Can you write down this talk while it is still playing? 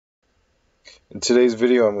In today's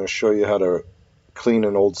video, I'm going to show you how to clean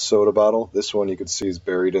an old soda bottle. This one you can see is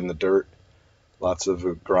buried in the dirt. Lots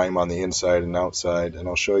of grime on the inside and outside. And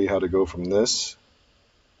I'll show you how to go from this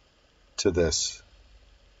to this.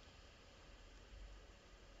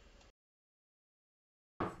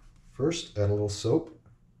 First, add a little soap.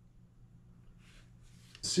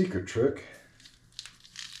 Secret trick,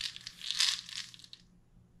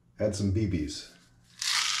 add some BBs.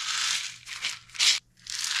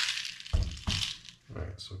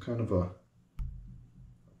 Alright, so kind of a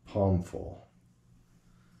palmful.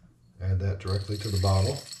 Add that directly to the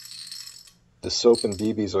bottle. The soap and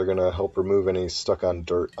BBs are going to help remove any stuck on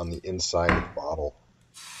dirt on the inside of the bottle.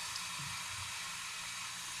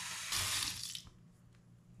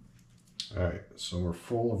 Alright, so we're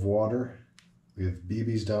full of water. We have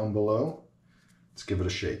BBs down below. Let's give it a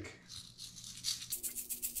shake.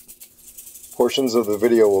 Portions of the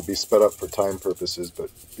video will be sped up for time purposes,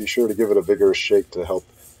 but be sure to give it a vigorous shake to help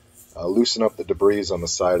loosen up the debris on the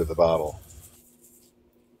side of the bottle.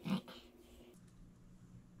 Let's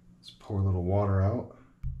pour a little water out.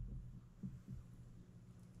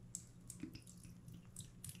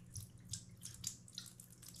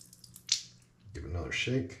 Give it another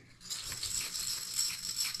shake.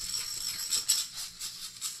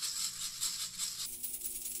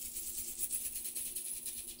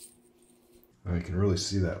 Now you can really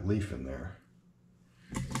see that leaf in there.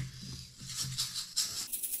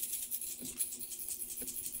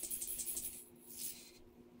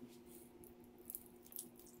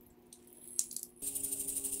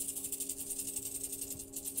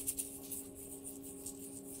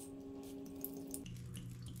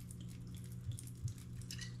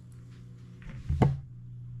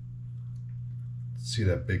 See,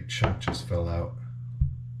 that big chunk just fell out.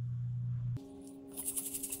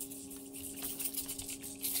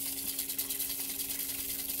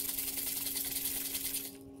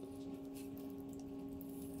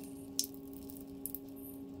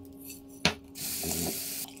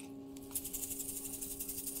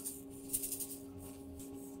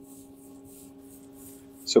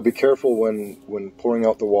 So be careful when pouring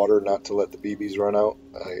out the water not to let the BBs run out.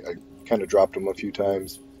 I kind of dropped them a few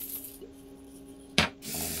times.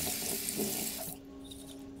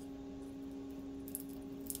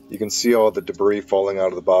 You can see all the debris falling out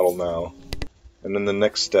of the bottle now. And then the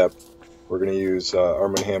next step, we're going to use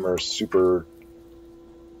Arm & Hammer Super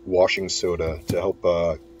Washing Soda to help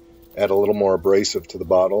add a little more abrasive to the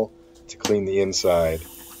bottle to clean the inside.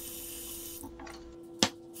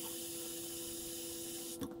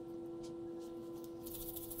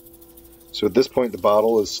 So at this point the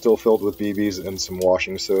bottle is still filled with BBs and some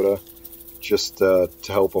washing soda, just to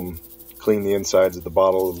help them clean the insides of the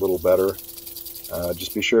bottle a little better.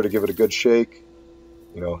 Just be sure to give it a good shake.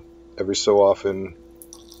 You know, every so often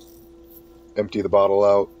empty the bottle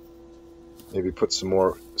out, maybe put some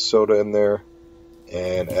more soda in there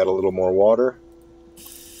and add a little more water.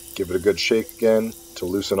 Give it a good shake again to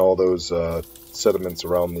loosen all those sediments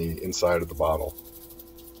around the inside of the bottle.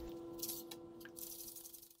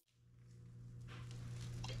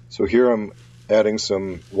 So here I'm adding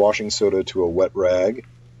some washing soda to a wet rag,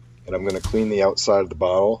 and I'm going to clean the outside of the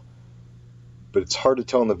bottle. But it's hard to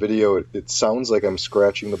tell in the video. It sounds like I'm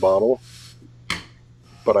scratching the bottle,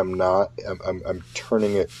 but I'm not. I'm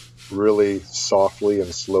turning it really softly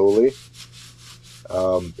and slowly.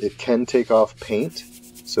 It can take off paint,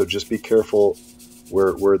 so just be careful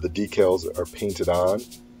where the decals are painted on.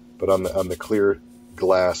 But on the clear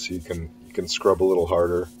glass, you can scrub a little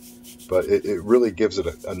harder. But it really gives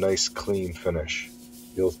it a nice clean finish.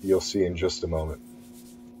 You'll see in just a moment.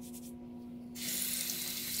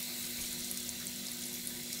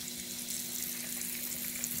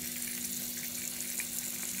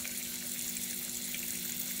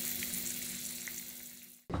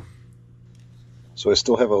 So I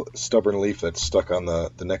still have a stubborn leaf that's stuck on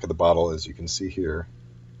the neck of the bottle, as you can see here.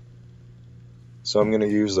 So I'm going to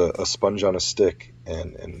use a sponge on a stick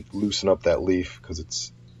and loosen up that leaf because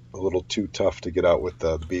it's a little too tough to get out with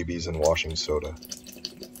the BBs and washing soda.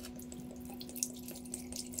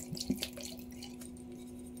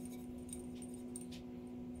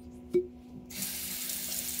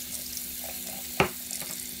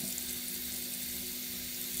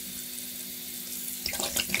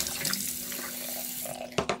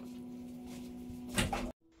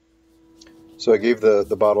 So I gave the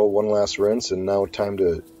bottle one last rinse, and now time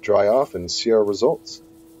to dry off and see our results.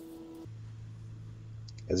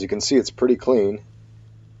 As you can see, it's pretty clean.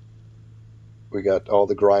 We got all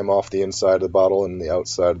the grime off the inside of the bottle and the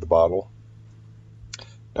outside of the bottle.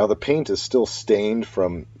 Now the paint is still stained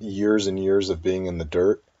from years and years of being in the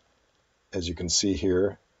dirt, as you can see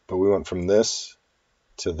here, but we went from this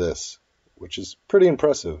to this, which is pretty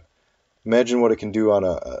impressive. Imagine what it can do on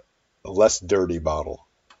a less dirty bottle.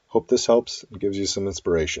 Hope this helps and gives you some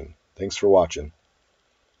inspiration. Thanks for watching.